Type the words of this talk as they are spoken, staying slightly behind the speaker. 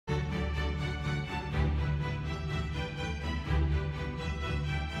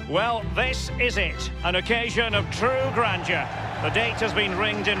Well, this is it, an occasion of true grandeur. The date has been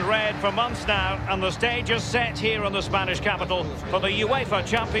ringed in red for months now, and the stage is set here in the Spanish capital for the UEFA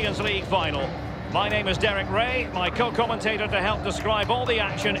Champions League final. My name is Derek Ray. My co-commentator to help describe all the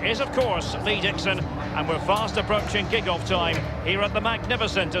action is, of course, Lee Dixon, and we're fast approaching kick-off time here at the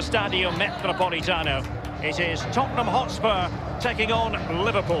magnificent Estadio Metropolitano. It is Tottenham Hotspur taking on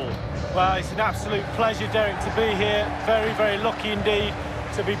Liverpool. Well, it's an absolute pleasure, Derek, to be here. Very, very lucky indeed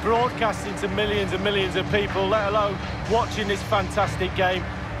to be broadcasting to millions and millions of people, let alone watching this fantastic game.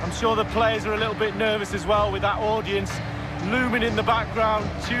 I'm sure the players are a little bit nervous as well with that audience looming in the background,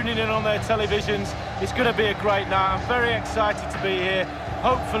 tuning in on their televisions. It's going to be a great night. I'm very excited to be here.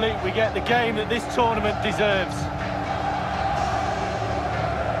 Hopefully we get the game that this tournament deserves.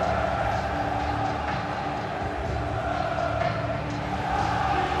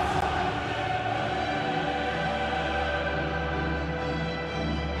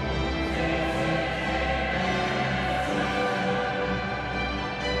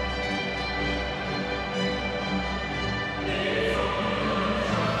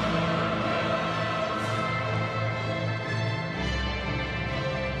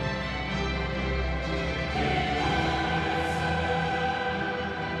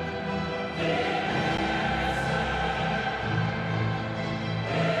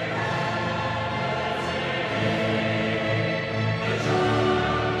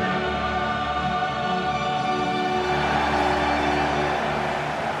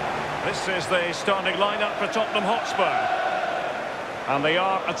 This is the starting lineup for Tottenham Hotspur. And they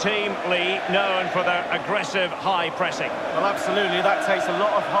are a team, Lee, known for their aggressive high pressing. Well, absolutely. That takes a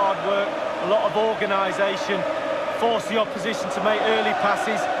lot of hard work, a lot of organisation, force the opposition to make early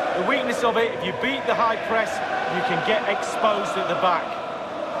passes. The weakness of it, if you beat the high press, you can get exposed at the back.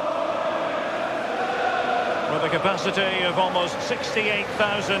 With a capacity of almost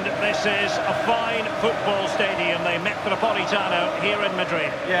 68,000, this is a fine football stadium, the Metropolitano here in Madrid.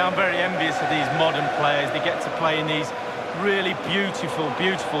 Yeah, I'm very envious of these modern players. They get to play in these really beautiful,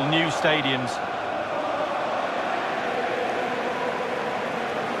 beautiful new stadiums.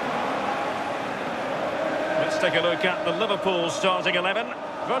 Let's take a look at the Liverpool starting 11.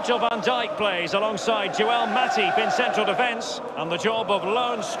 Virgil van Dijk plays alongside Joel Matip in central defence. And the job of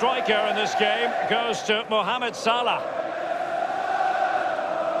lone striker in this game goes to Mohamed Salah.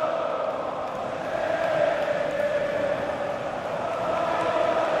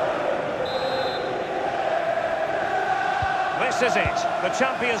 This is it, the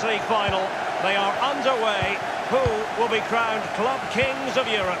Champions League final. They are underway. Who will be crowned club kings of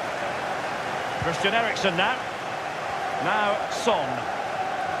Europe? Christian Eriksen now. Now Son.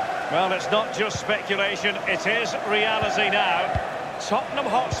 Well, it's not just speculation, it is reality now. Tottenham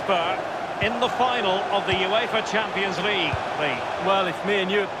Hotspur in the final of the UEFA Champions League. Lee. Well, it's me and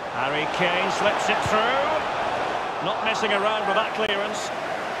you. Harry Kane slips it through. Not messing around with that clearance.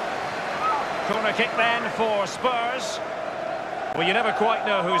 Corner kick then for Spurs. Well, you never quite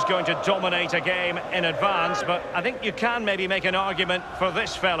know who's going to dominate a game in advance, but I think you can maybe make an argument for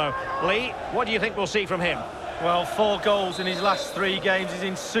this fellow. Lee, what do you think we'll see from him? Well, 4 goals in his last 3 games. He's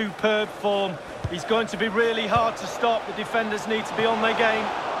in superb form. He's going to be really hard to stop. The defenders need to be on their game.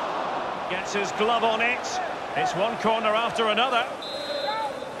 Gets his glove on it. It's one corner after another.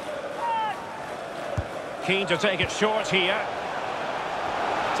 Keen to take it short here.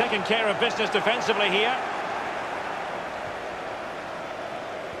 Taking care of business defensively here.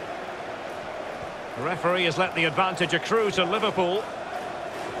 The referee has let the advantage accrue to Liverpool.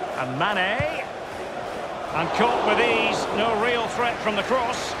 And Mane. And caught with ease, no real threat from the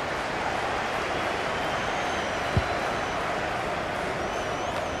cross.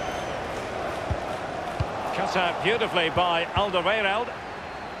 Cut out beautifully by Alderweireld.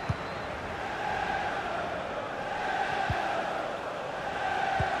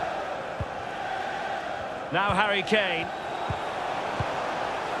 Now Harry Kane.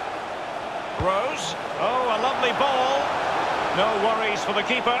 Rose. Oh, a lovely ball. No worries for the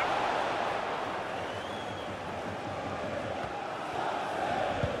keeper.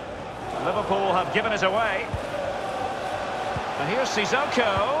 Liverpool have given it away. And here's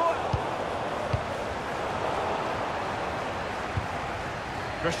Sissoko.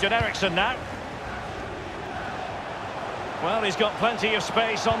 Christian Eriksen now. Well, he's got plenty of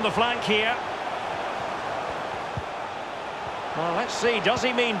space on the flank here. Well, let's see, does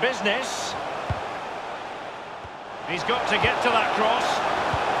he mean business? He's got to get to that cross.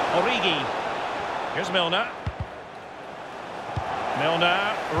 Origi. Here's Milner.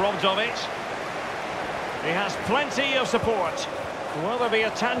 Milner robbed of it. He has plenty of support. Will there be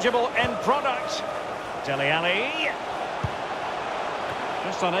a tangible end product? Dele Alli.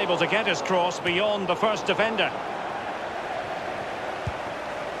 Just unable to get his cross beyond the first defender.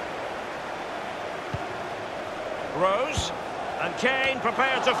 Rose, and Kane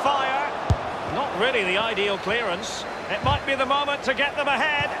prepared to fire. Not really the ideal clearance. It might be the moment to get them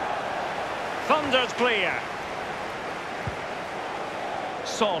ahead. Thundered clear.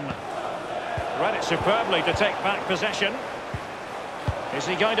 Son. Read it superbly to take back possession. Is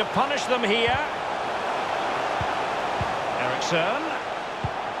he going to punish them here? Eriksen.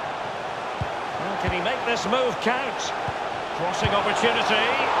 Well, can he make this move count? Crossing opportunity.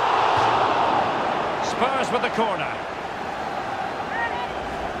 Spurs with the corner.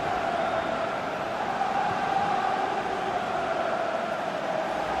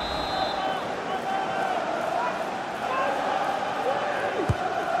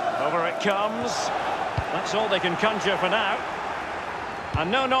 Over it comes. That's all they can conjure for now.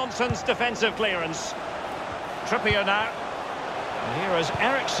 And no-nonsense defensive clearance. Trippier now. And here is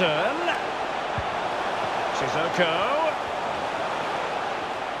Eriksen. Sissoko.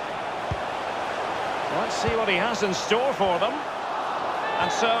 Let's see what he has in store for them.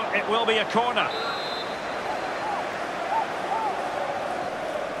 And so it will be a corner.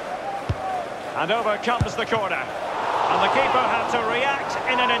 And over comes the corner. And the keeper had to react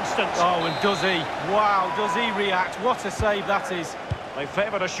in an instant. Oh, and does he? Wow, does he react? What a save that is. They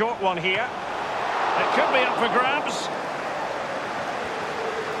favoured a short one here. It could be up for grabs.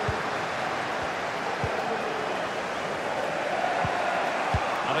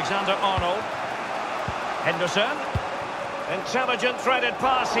 Alexander-Arnold. Henderson. Intelligent threaded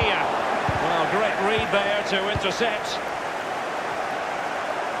pass here. Well, great read there to intercept.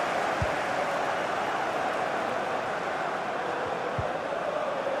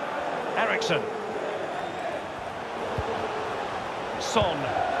 Eriksen. Son.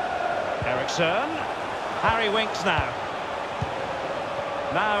 Eriksen. Harry Winks now.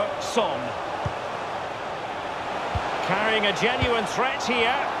 Now Son. Carrying a genuine threat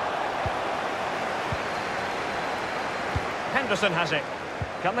here. Henderson has it.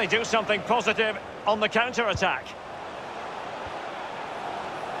 Can they do something positive on the counter-attack?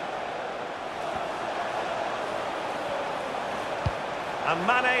 And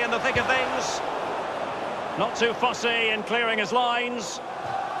Mane in the thick of things. Not too fussy in clearing his lines.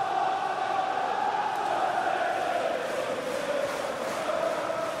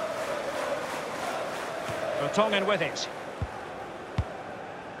 Vertonghen with it.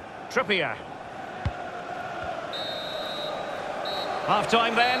 Trippier.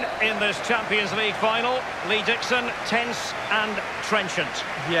 Half-time then in this Champions League final. Lee Dixon, tense and trenchant.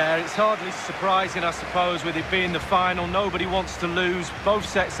 Yeah, it's hardly surprising, I suppose, with it being the final. Nobody wants to lose. Both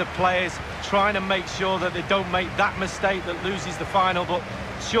sets of players trying to make sure that they don't make that mistake that loses the final. But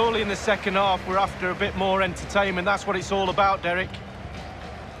surely in the second half, we're after a bit more entertainment. That's what it's all about, Derek.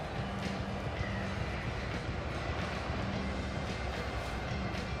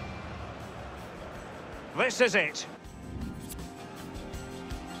 This is it.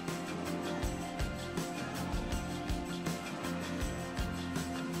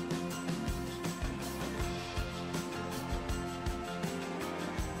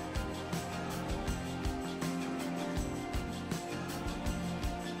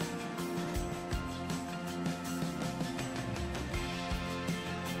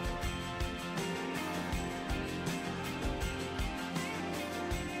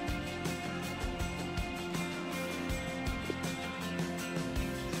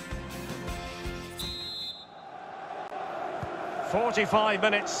 "45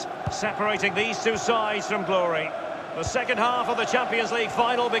 minutes separating these two sides from glory. The second half of the Champions League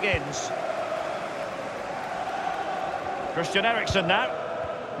final begins. Christian Eriksen now.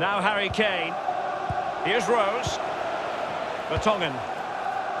 Now Harry Kane. Here's Rose. Vertonghen.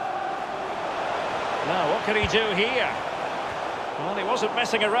 Now, what can he do here? Well, he wasn't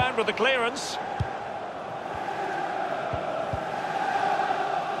messing around with the clearance.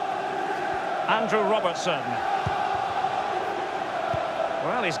 Andrew Robertson.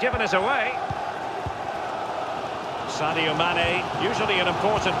 Well, he's given it away. Sadio Mane, usually an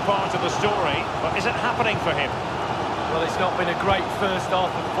important part of the story, but is it happening for him? Well, it's not been a great first half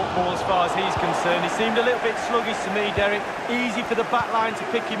of football as far as he's concerned. He seemed a little bit sluggish to me, Derek. Easy for the back line to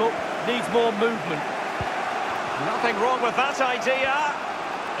pick him up. Needs more movement. Nothing wrong with that idea.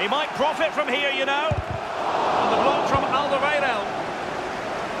 He might profit from here, you know. And the block from Alderweireld.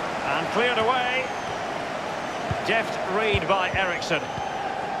 And cleared away. Deft read by Eriksen.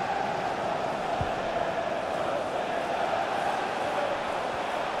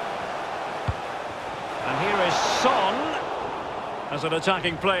 And here is Son. As As an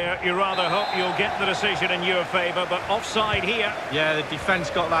attacking player, you rather hope you'll get the decision in your favour, but offside here. Yeah, the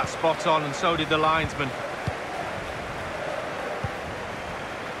defence got that spot on, and so did the linesman.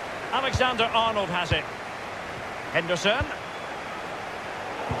 Alexander-Arnold has it. Henderson.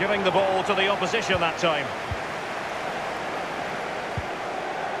 Giving the ball to the opposition that time.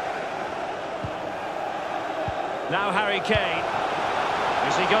 Now Harry Kane.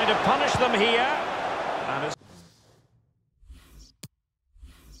 Is he going to punish them here? And it's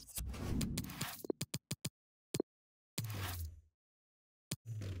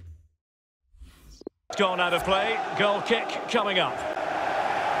gone out of play. Goal kick coming up.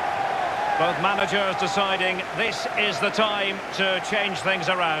 Both managers deciding this is the time to change things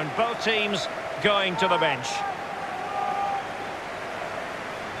around. Both teams going to the bench.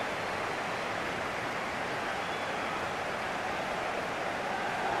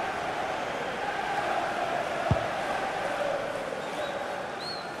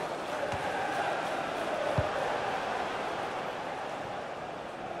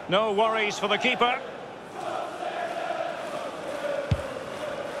 No worries for the keeper.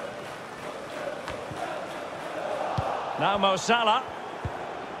 Now Mo Salah.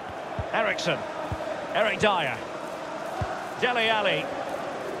 Ericsson. Eric Dyer. Dele Alli.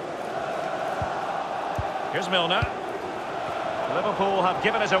 Here's Milner. Liverpool have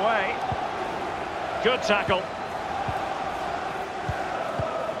given it away. Good tackle.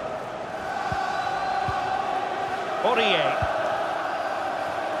 Aurier.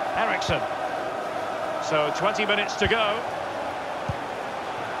 Ericsson. So 20 minutes to go.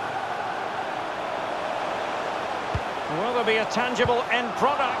 Will there be a tangible end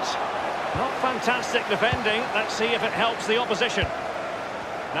product? Not fantastic defending. Let's see if it helps the opposition.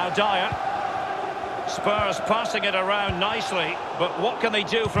 Now Dyer. Spurs passing it around nicely, but what can they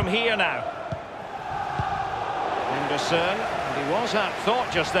do from here now? Henderson, and he was at thought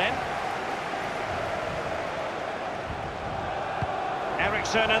just then.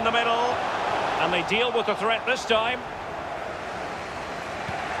 Ericsson in the middle, and they deal with the threat this time.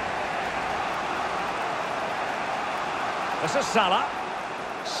 This is Salah.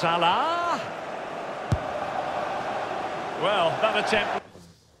 Salah. Well, that attempt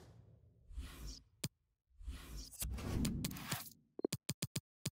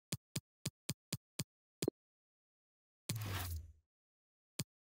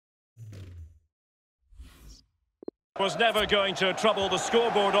was never going to trouble the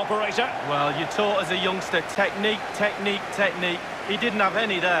scoreboard operator. Well, you're taught as a youngster, technique, technique, technique. He didn't have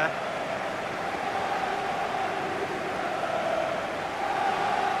any there.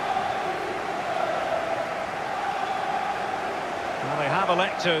 Well, they have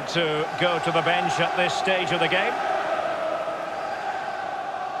elected to go to the bench at this stage of the game.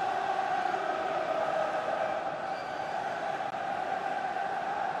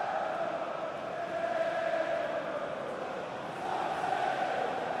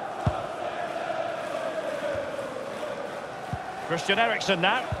 Christian Eriksen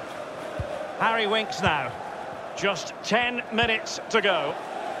now. Harry Winks now. Just 10 minutes to go.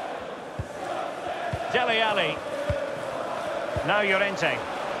 Dele Alli. Now Llorente.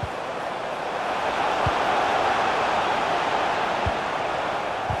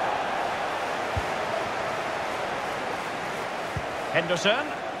 Henderson.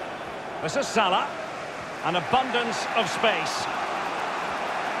 This is Salah. An abundance of space.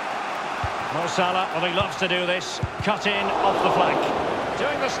 Mo Salah, well, he loves to do this. Cut in off the flank.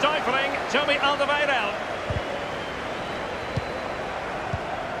 Doing the stifling, Toby Alderweireld.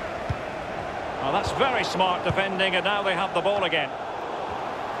 Well, that's very smart defending, and now they have the ball again.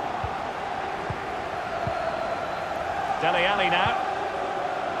 Dele Alli now.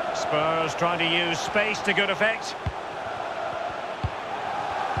 Spurs trying to use space to good effect.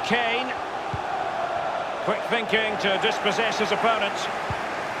 Kane. Quick thinking to dispossess his opponent.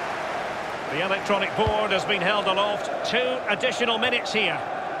 The electronic board has been held aloft. 2 additional minutes here.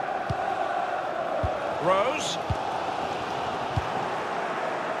 Rose.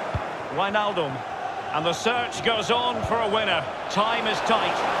 Wijnaldum. And the search goes on for a winner. Time is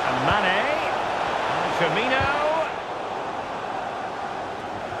tight. And Mane. And Firmino.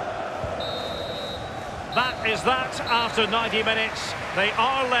 That is that after 90 minutes. They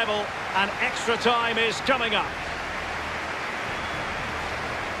are level and extra time is coming up.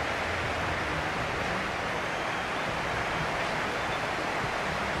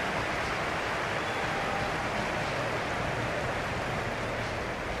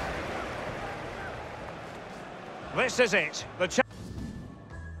 This is it. The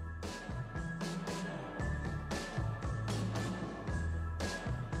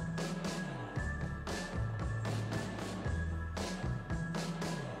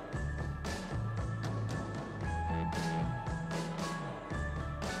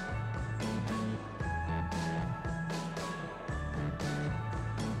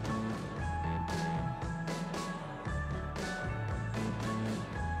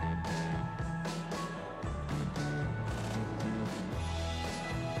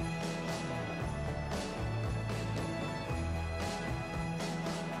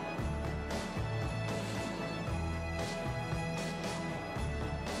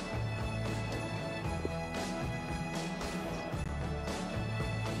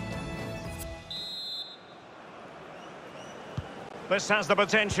This has the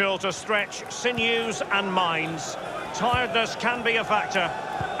potential to stretch sinews and minds. Tiredness can be a factor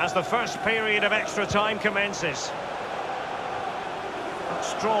as the first period of extra time commences.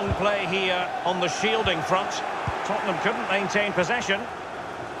 Strong play here on the shielding front. Tottenham couldn't maintain possession.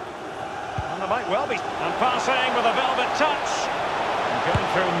 And they might well be. And passing with a velvet touch. And going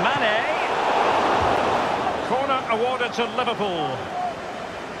through Mane. Corner awarded to Liverpool.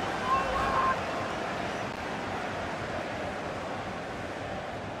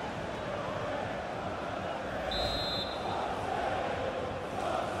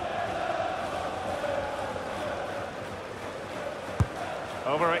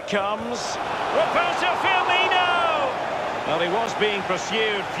 Over it comes. Roberto Firmino! Well, he was being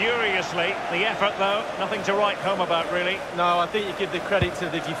pursued furiously. The effort, though, nothing to write home about, really. No, I think you give the credit to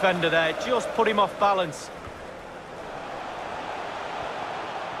the defender there. Just put him off balance.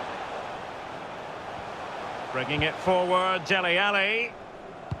 Bringing it forward, Dele Alli.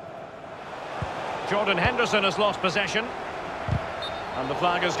 Jordan Henderson has lost possession. And the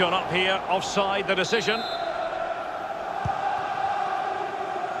flag has gone up here, offside the decision.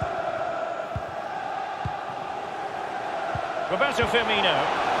 Roberto Firmino.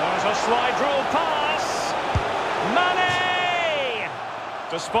 There's a slide rule pass. Mane!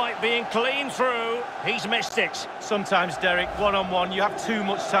 Despite being clean through, he's missed it. Sometimes, Derek, one-on-one, you have too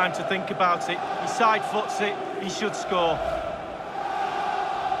much time to think about it. He side foots it, he should score.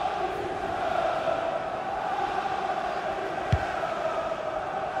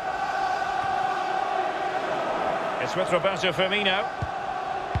 It's with Roberto Firmino.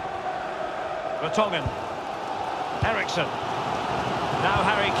 Vertonghen. Eriksen. Now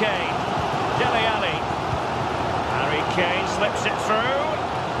Harry Kane. Dele Alli. Harry Kane slips it through.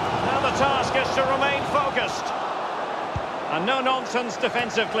 Now the task is to remain focused. And no-nonsense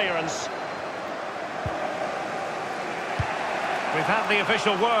defensive clearance. We've had the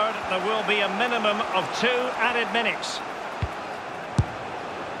official word. There will be a minimum of 2 added minutes.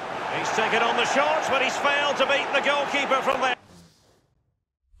 He's taken on the shot, but he's failed to beat the goalkeeper from there.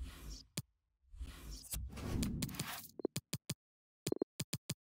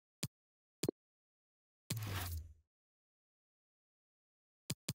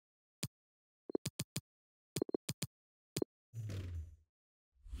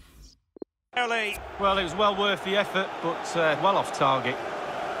 Early. Well, it was well worth the effort, but well off target.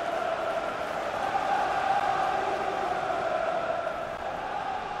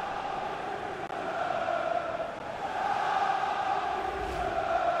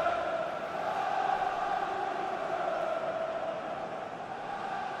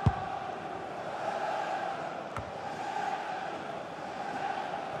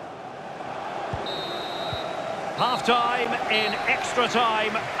 Half-time in extra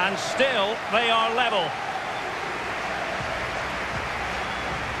time, and still they are level.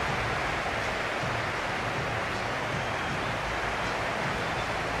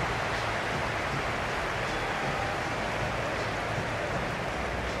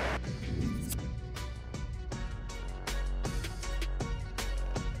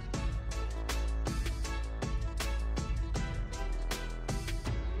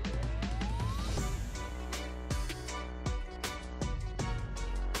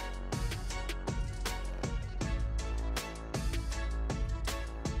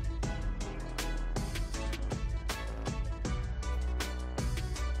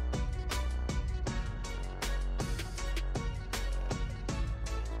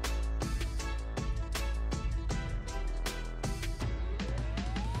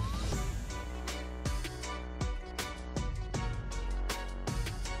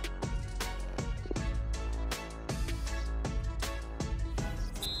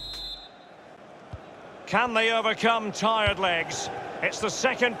 Can they overcome tired legs? It's the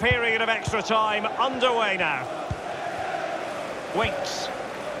second period of extra time underway now. Winks.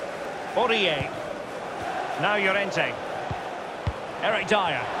 Aurier. Now Llorente. Eric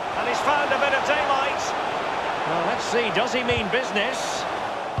Dyer. And he's found a bit of daylight. Well, let's see, does he mean business?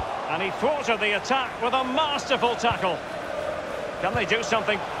 And he thwarted the attack with a masterful tackle. Can they do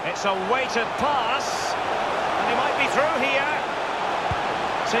something? It's a weighted pass. And he might be through here.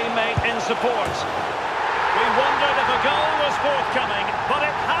 Teammate in support. We wondered if a goal was forthcoming, but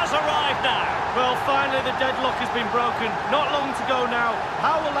it has arrived now. Well, finally the deadlock has been broken. Not long to go now.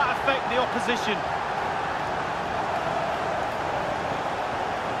 How will that affect the opposition?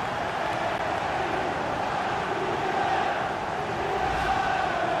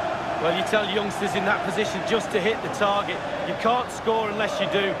 Well, you tell youngsters in that position just to hit the target. You can't score unless you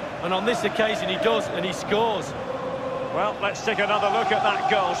do. And on this occasion he does, and he scores. Well, let's take another look at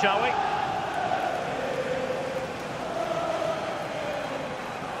that goal, shall we?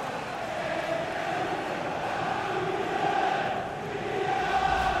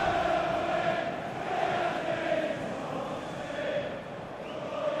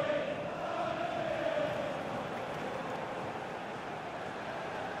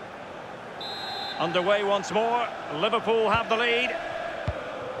 Underway once more. Liverpool have the lead.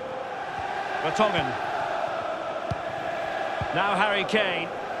 Vertonghen. Now Harry Kane.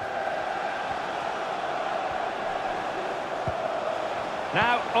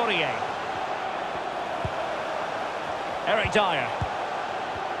 Now Aurier. Eric Dyer.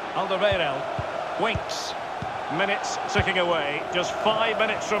 Alderweireld. Winks. Minutes ticking away. Just 5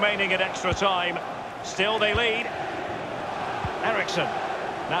 minutes remaining in extra time. Still they lead. Ericsson.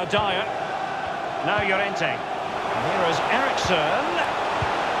 Now Dyer. Now Llorente. And here is Ericsson.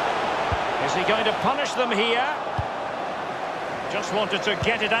 Is he going to punish them here? Just wanted to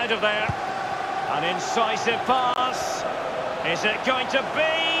get it out of there. An incisive pass. Is it going to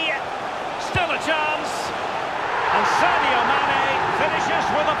be? Still a chance. And Sadio Mane finishes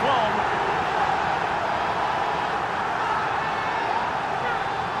with aplomb.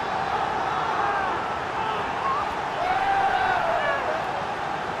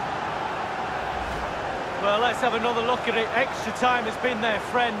 Well, let's have another look at it. Extra time has been their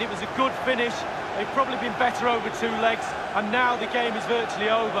friend. It was a good finish. They've probably been better over 2 legs, and now the game is virtually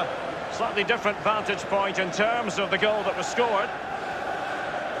over. Slightly different vantage point in terms of the goal that was scored.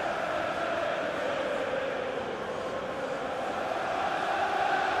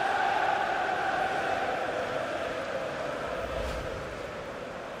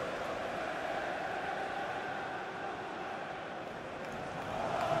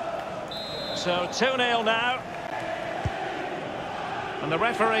 So 2-0 now. And the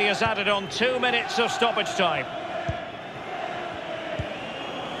referee has added on 2 minutes of stoppage time.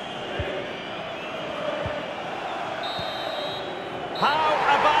 How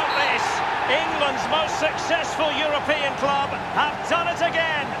about this? England's most successful European club have done it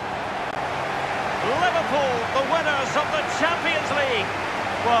again. Liverpool, the winners of the Champions League.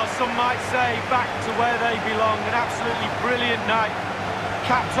 Well, some might say back to where they belong. An absolutely brilliant night.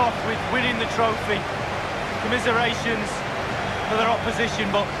 Capped off with winning the trophy. Commiserations for their opposition,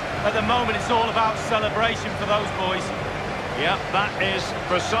 but at the moment it's all about celebration for those boys. Yeah, that is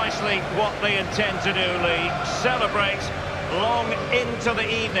precisely what they intend to do, Lee. Celebrate long into the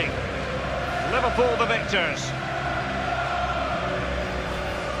evening. Liverpool the victors.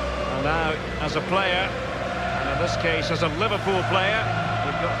 And now, as a player, and in this case as a Liverpool player,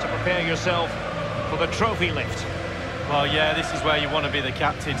 you've got to prepare yourself for the trophy lift. Well, yeah, this is where you want to be the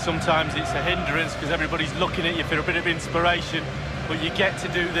captain. Sometimes it's a hindrance because everybody's looking at you for a bit of inspiration, but you get to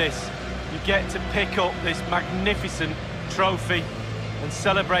do this. You get to pick up this magnificent trophy and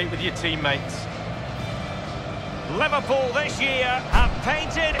celebrate with your teammates. Liverpool this year have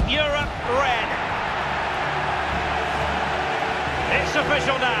painted Europe red. It's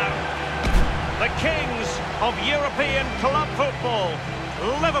official now. The kings of European club football,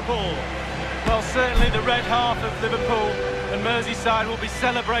 Liverpool. Well, certainly the red half of Liverpool and Merseyside will be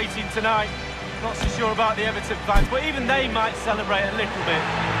celebrating tonight. Not so sure about the Everton fans, but even they might celebrate a little bit.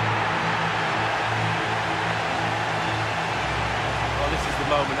 Well, this is the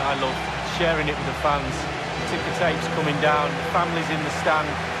moment I love, sharing it with the fans. The ticker tapes coming down, the families in the stand,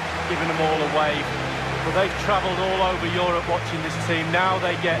 giving them all a wave. But they've travelled all over Europe watching this team. Now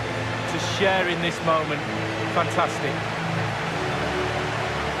they get to share in this moment. Fantastic.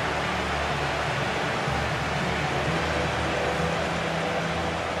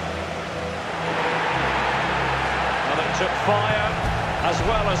 Took fire as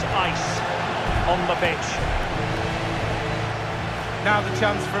well as ice on the pitch. Now the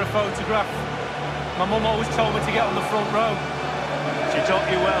chance for a photograph. My mum always told me to get on the front row. She taught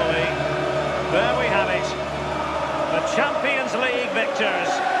you well, Lee. There we have it. The Champions League victors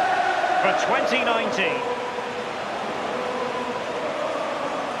for 2019.